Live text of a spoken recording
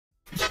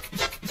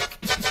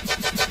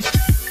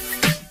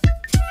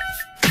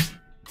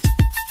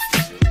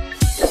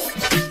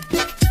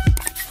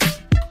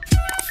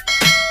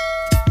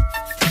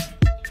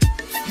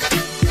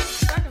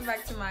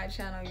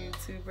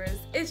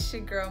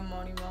girl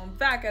Moniee Monee,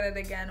 back at it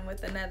again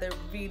with another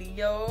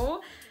video.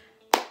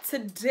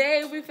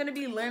 Today we're gonna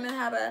be learning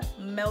how to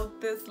melt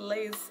this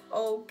lace.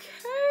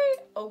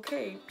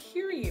 Okay,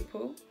 period,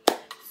 poo.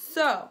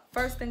 So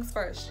first things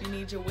first, you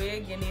need your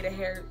wig, you need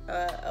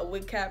a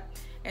wig cap,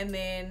 and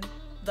then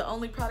the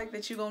only product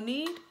that you're gonna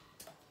need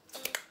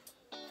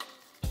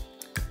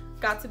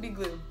got to be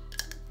glue.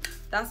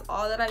 That's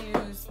all that I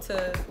use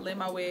to lay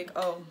my wig.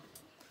 Oh,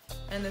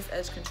 and this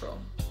edge control.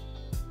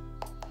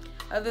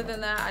 Other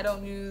than that, I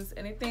don't use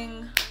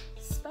anything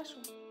special.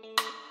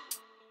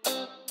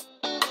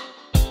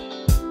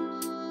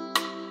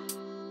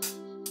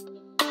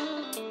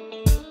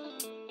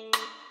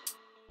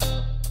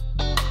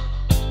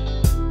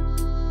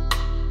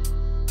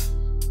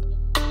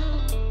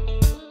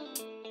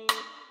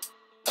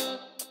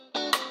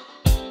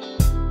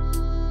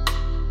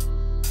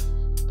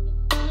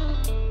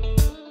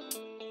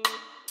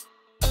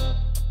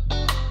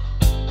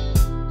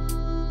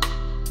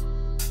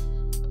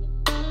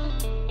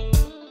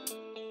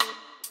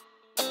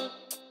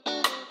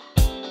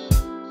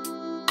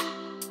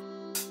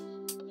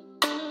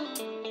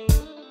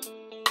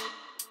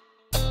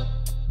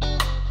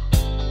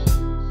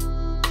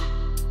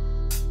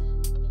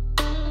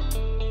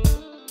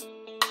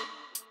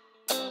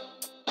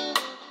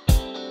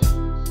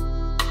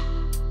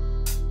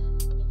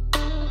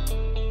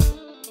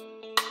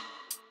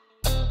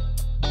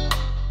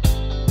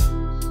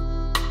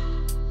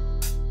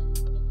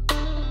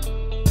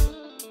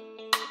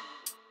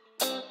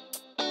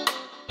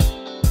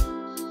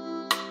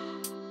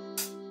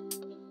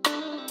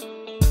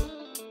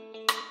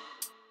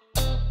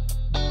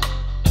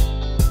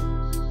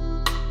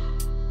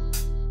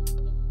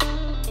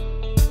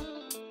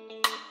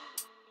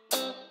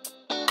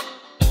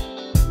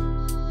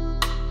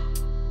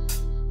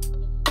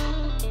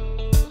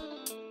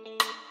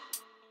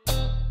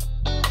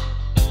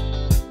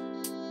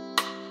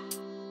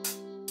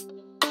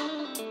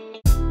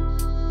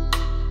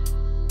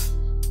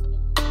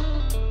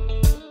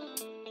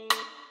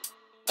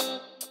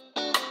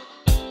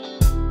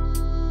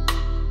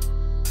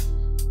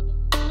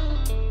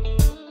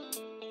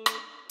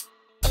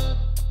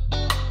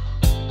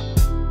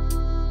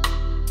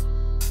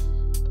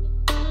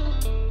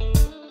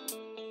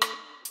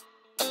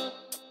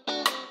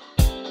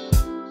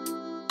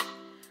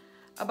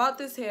 About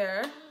this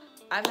hair,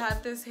 I've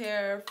had this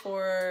hair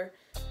for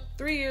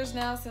 3 years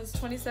now, since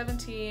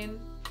 2017.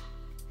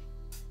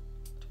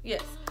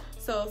 Yes,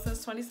 so since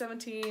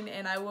 2017,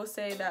 and I will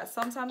say that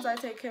sometimes I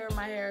take care of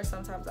my hair,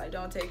 sometimes I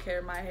don't take care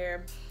of my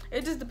hair.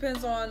 It just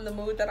depends on the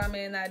mood that I'm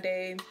in that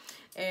day,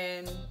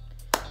 and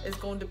it's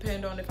going to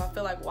depend on if I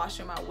feel like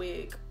washing my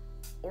wig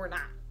or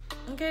not.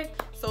 Okay,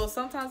 so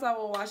sometimes I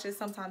will wash it,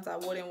 sometimes I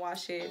wouldn't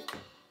wash it,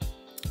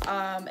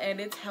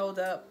 and it's held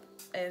up.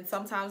 And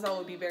sometimes I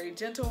will be very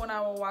gentle when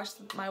I will wash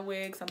my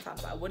wig.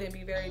 Sometimes I wouldn't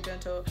be very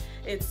gentle.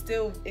 It's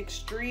still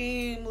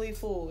extremely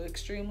full,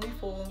 extremely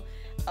full.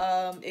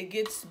 It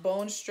gets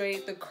bone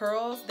straight. The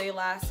curls, they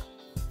last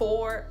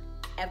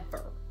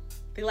forever.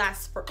 They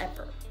last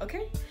forever,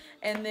 okay?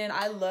 And then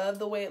I love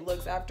the way it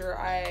looks after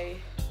I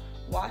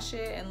wash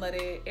it and let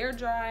it air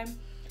dry.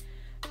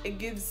 It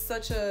gives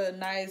such a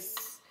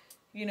nice,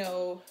 you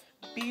know,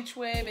 beach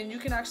wave, and you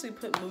can actually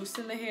put mousse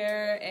in the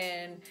hair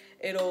and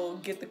it'll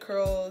get the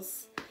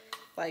curls,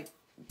 like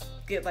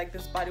get like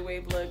this body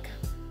wave look,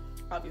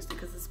 obviously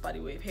because it's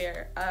body wave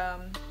hair.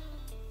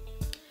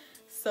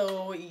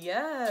 So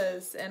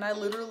yes, and I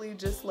literally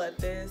just let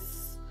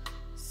this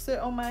sit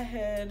on my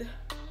head.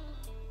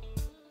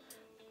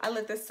 I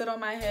let this sit on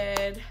my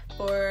head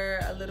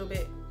for a little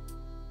bit.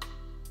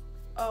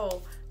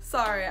 Oh,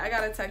 sorry, I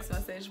got a text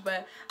message,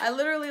 but I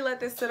literally let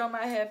this sit on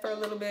my head for a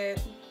little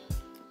bit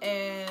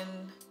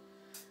and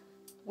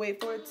wait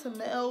for it to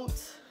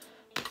melt.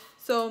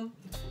 So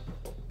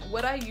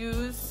what I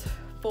use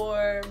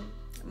for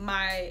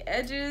my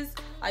edges,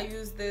 I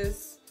use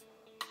this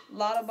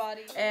Lotta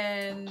Body,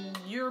 and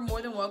you're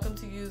more than welcome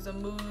to use a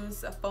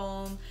mousse, a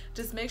foam.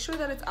 Just make sure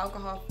that it's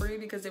alcohol free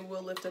because it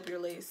will lift up your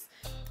lace.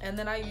 And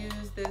then I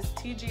use this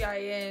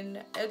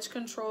TGIN edge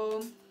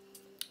control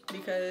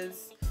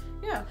because,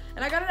 yeah,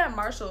 and I got it at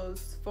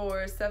Marshall's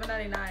for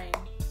 $7.99.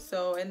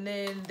 So, and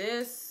then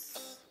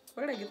this,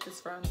 where did I get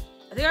this from?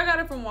 I think I got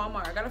it from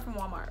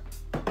Walmart.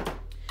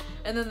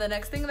 And then the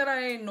next thing that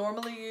I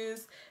normally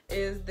use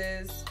is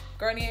this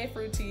Garnier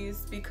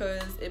Fructis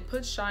because it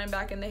puts shine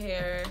back in the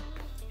hair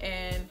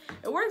and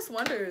it works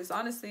wonders,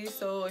 honestly.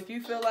 So if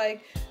you feel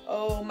like,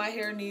 oh, my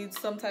hair needs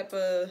some type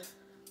of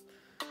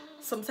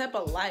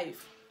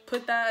life,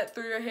 put that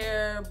through your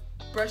hair,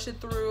 brush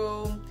it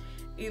through,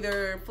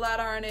 either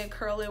flat iron it,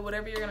 curl it,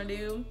 whatever you're gonna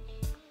do,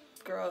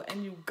 girl,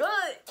 and you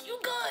good,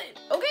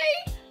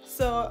 okay?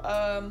 So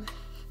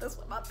that's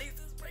what my face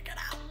is breaking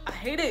out. I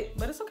hate it,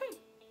 but it's okay.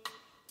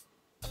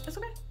 It's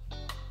okay.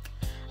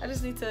 I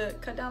just need to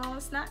cut down on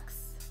the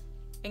snacks,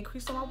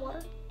 increase on my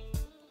water.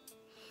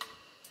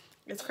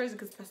 It's crazy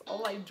because that's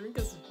all I drink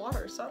is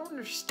water, so I don't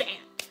understand.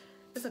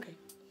 It's okay.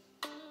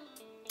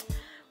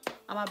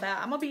 I'm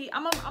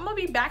gonna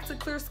be back to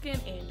clear skin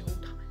in no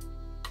time.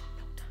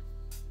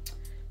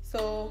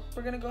 So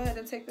we're gonna go ahead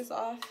and take this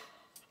off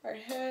our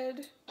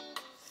head.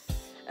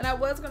 And I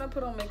was gonna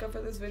put on makeup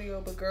for this video,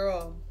 but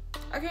girl,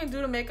 I can't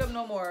do the makeup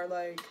no more.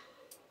 Like,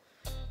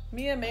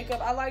 me and makeup,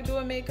 I like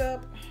doing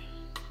makeup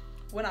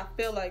when I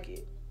feel like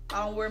it.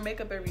 I don't wear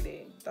makeup every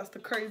day. That's the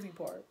crazy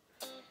part.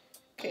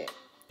 Okay,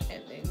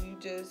 and then you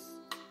just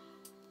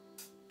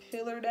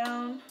peel her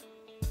down.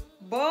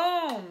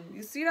 Boom!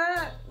 You see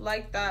that?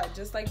 Like that,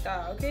 just like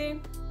that, okay?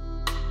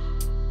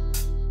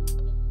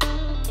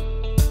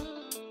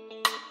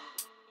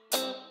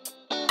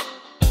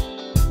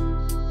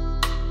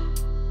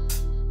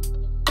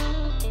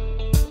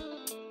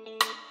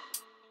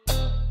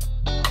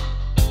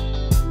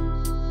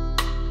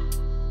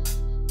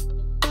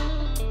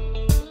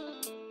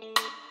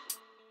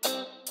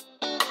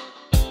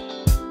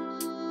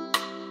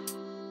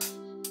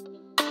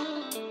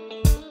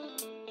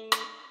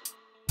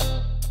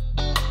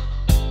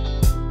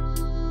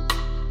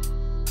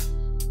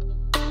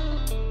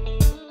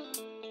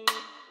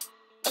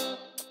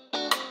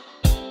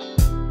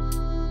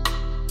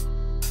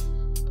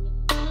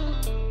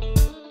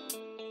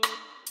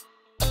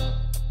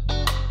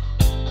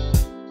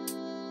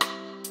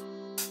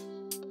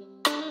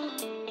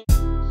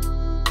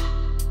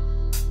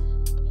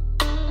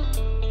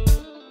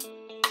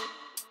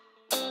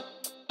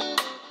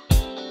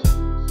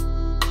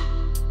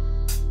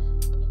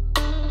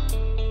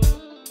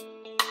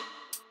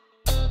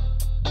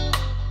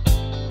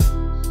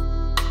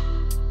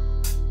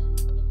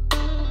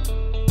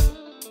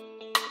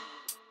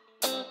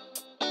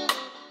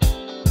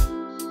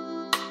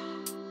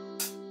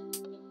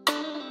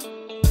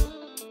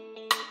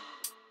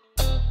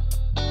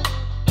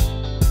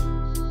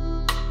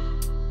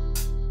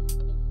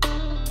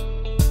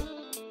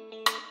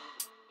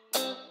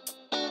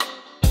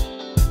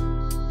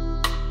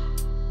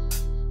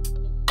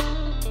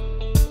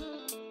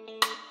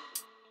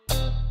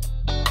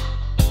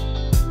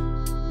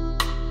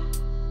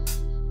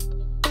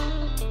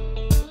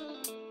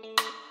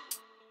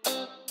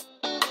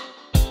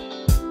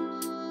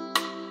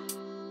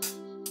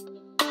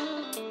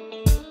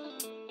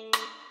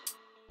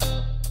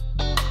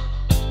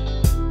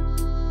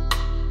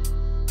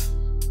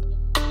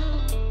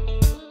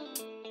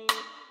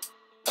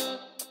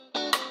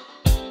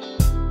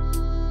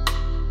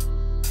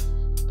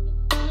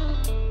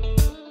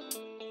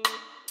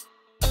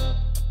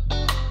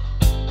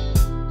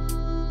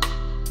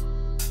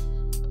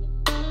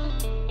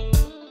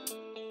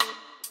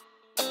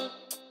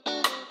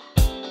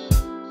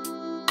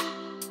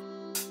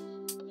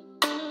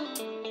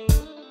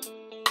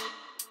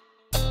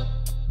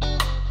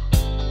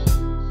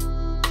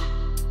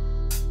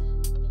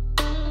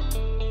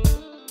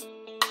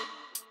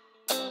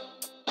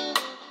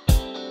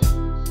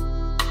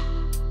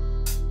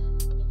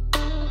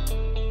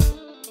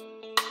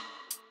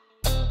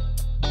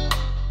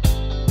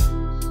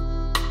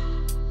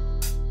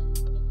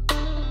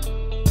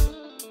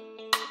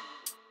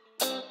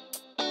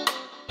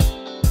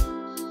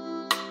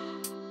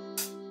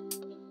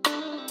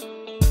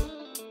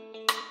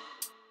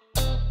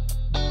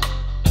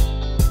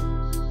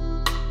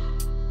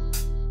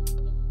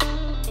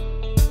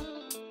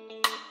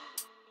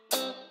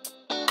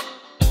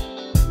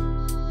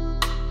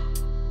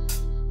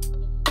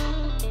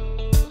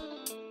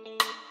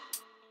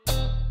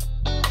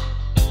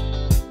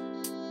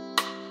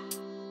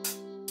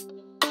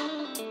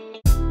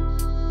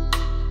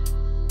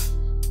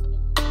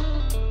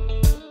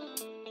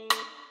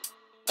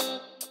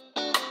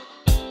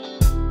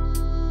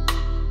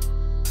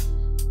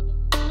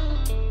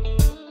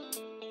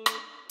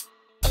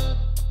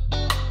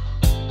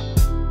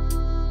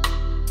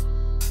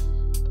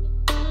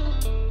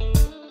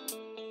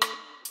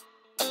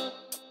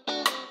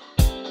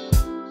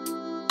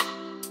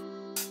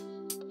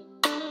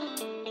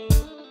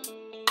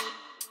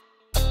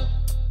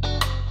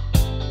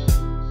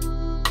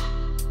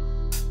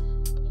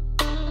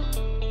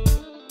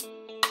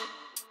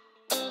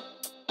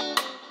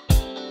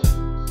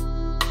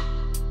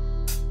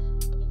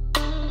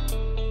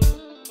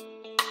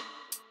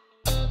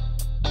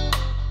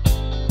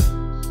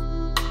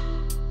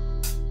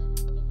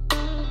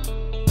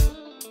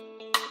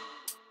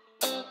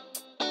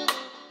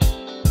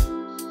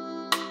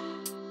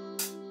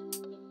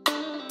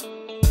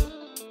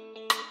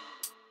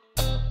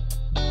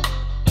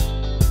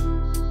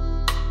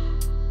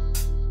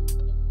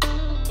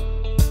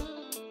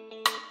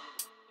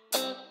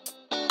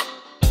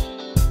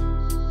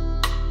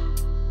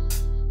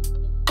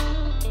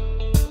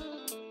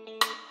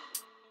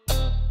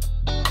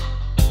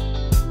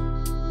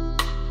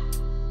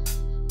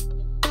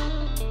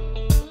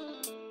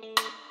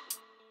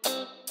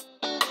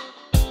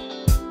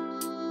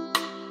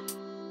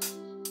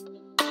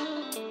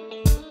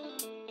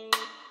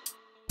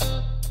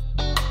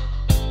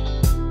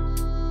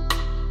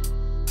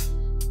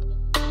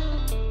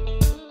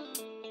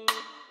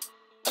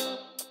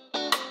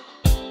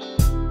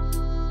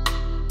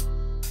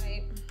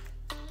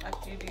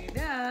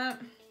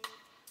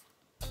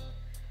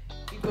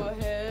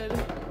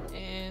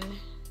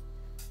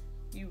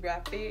 you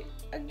wrap it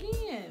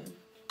again.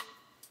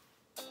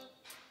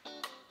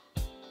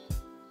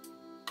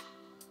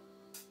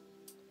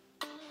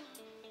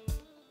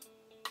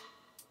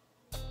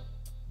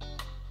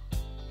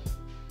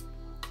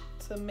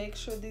 To make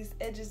sure these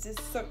edges is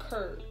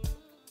secured.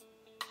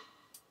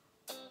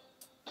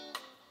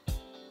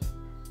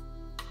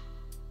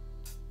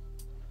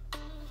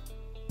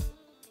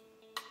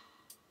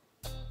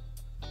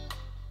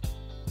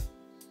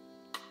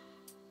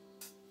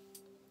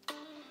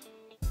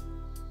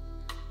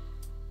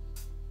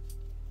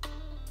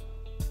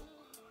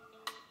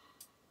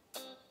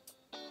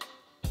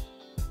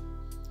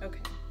 Okay.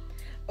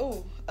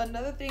 Oh,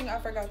 another thing I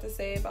forgot to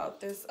say about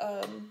this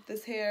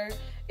this hair,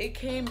 it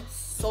came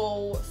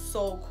so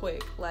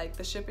quick. Like,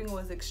 the shipping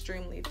was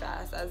extremely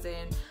fast, as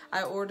in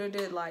I ordered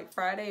it like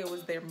Friday, it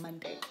was there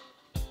Monday.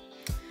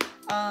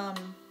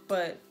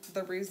 But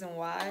the reason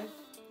why,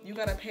 you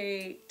gotta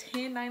pay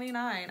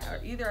 $10.99,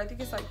 or either I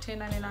think it's like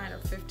 $10.99 or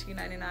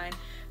 $15.99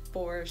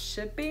 for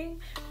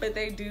shipping, but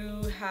they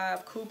do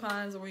have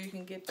coupons where you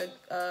can get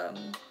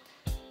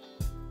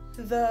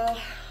the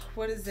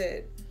what is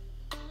it?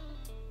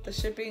 The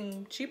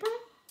shipping cheaper?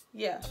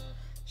 Yeah,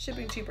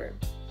 shipping cheaper.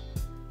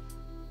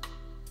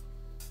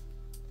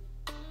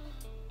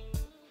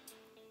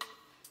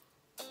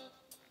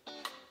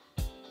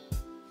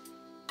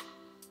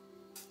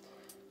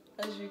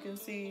 As you can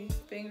see,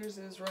 fingers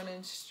is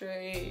running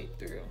straight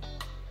through.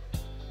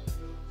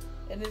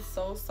 And it's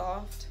so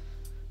soft.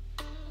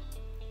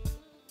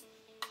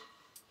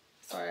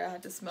 Sorry, I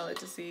had to smell it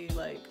to see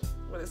like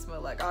what it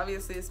smelled like.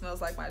 Obviously it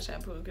smells like my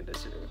shampoo and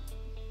conditioner.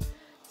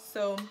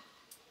 So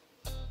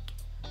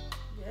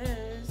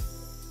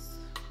yes.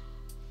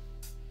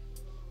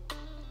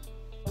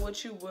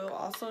 What you will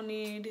also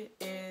need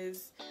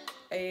is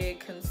a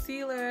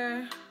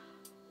concealer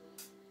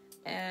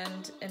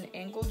and an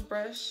angled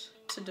brush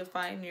to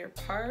define your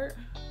part.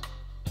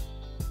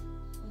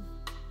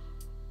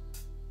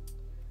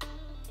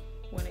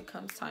 When it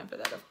comes time for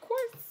that, of course.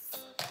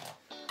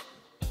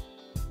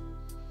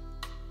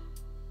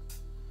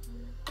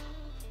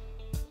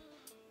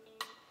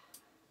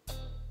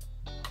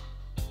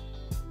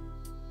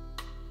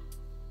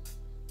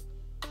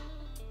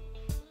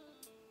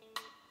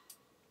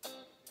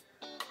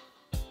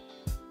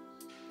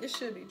 It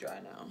should be dry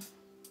now,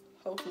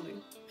 hopefully.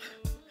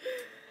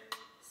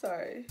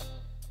 Sorry,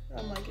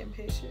 I'm like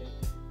impatient.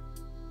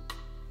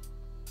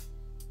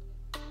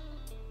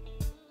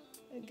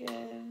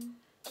 Again,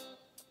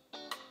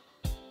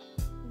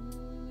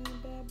 rolling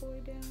that bad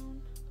boy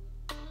down.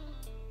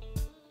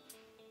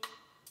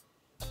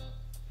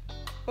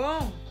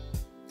 Boom.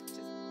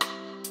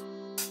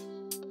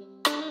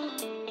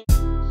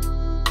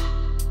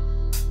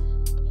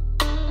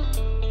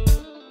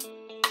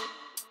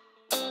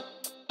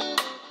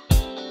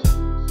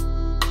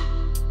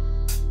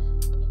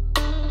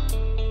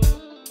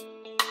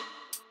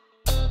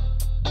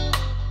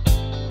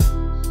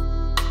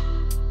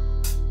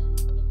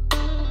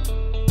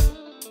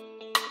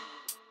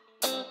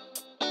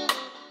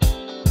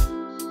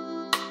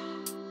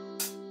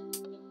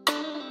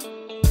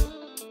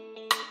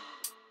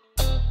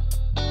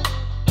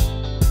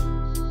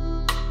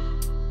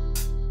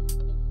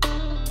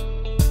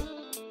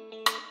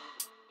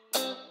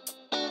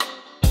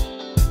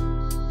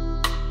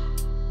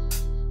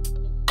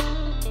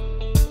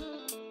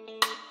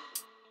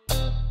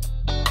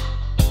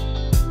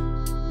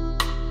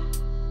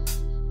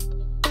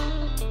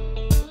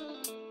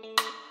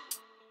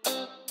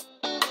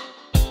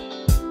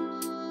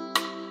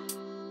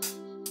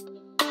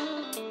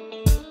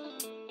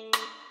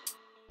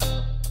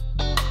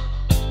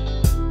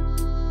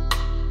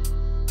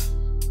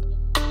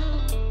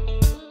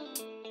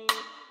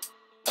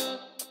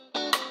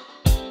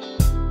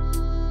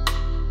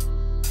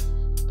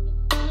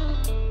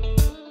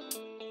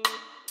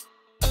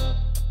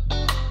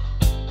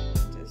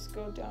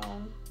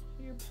 Down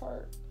your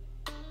part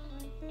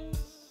like this.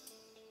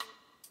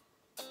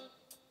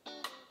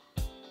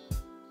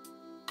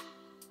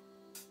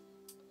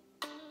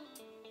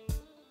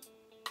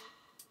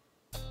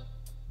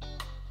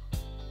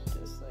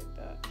 Just like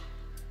that.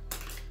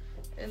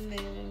 And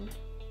then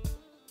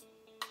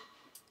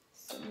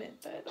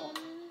cement that on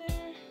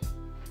there.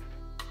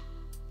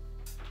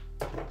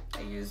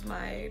 I use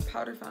my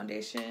powder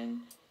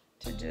foundation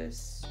to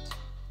just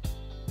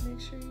make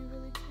sure you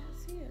really can't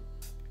see it.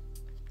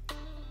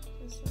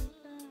 Just like that.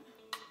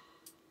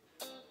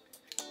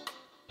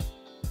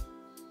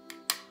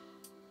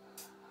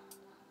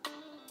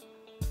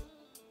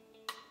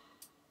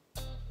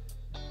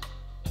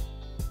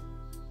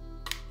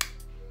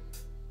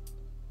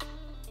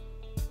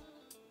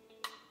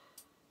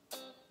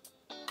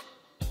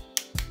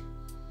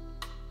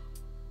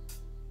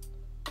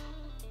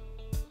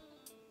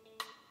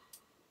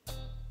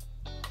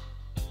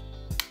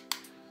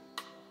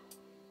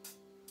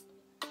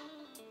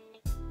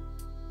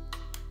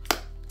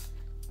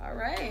 All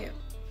right.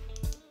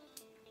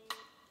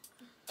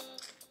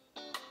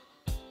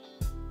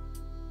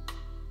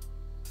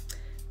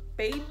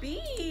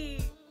 Baby.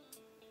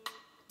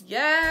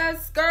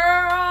 Yes,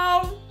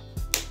 girl.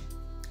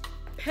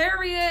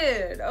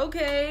 period.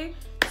 Okay,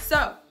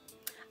 so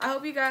I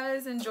hope you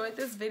guys enjoyed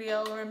this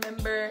video.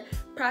 Remember,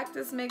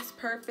 practice makes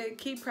perfect.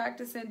 Keep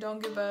practicing,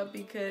 don't give up,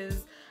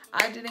 because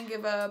I didn't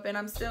give up and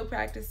I'm still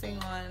practicing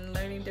on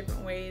learning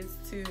different ways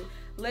to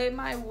lay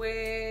my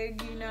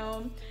wig, you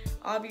know.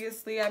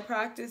 Obviously, I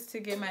practiced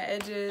to get my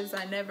edges.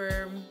 I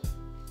never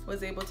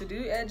was able to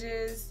do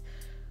edges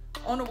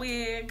on a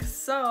wig.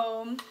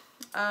 So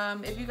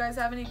if you guys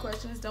have any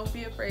questions, don't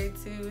be afraid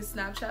to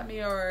Snapchat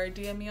me or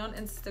DM me on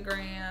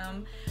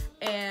Instagram.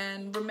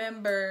 And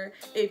remember,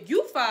 if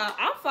you fall,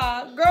 I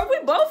fall. Girl,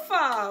 we both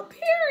fall,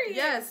 period.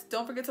 Yes,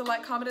 don't forget to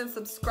like, comment, and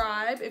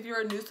subscribe. If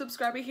you're a new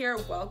subscriber here,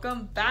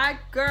 welcome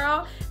back,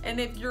 girl. And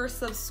if you're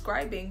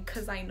subscribing,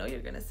 because I know you're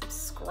going to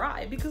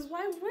subscribe, because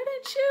why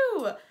wouldn't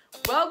you?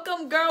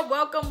 Welcome, girl.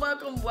 Welcome,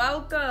 welcome,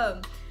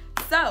 welcome.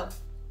 So,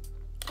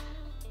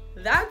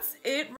 that's it.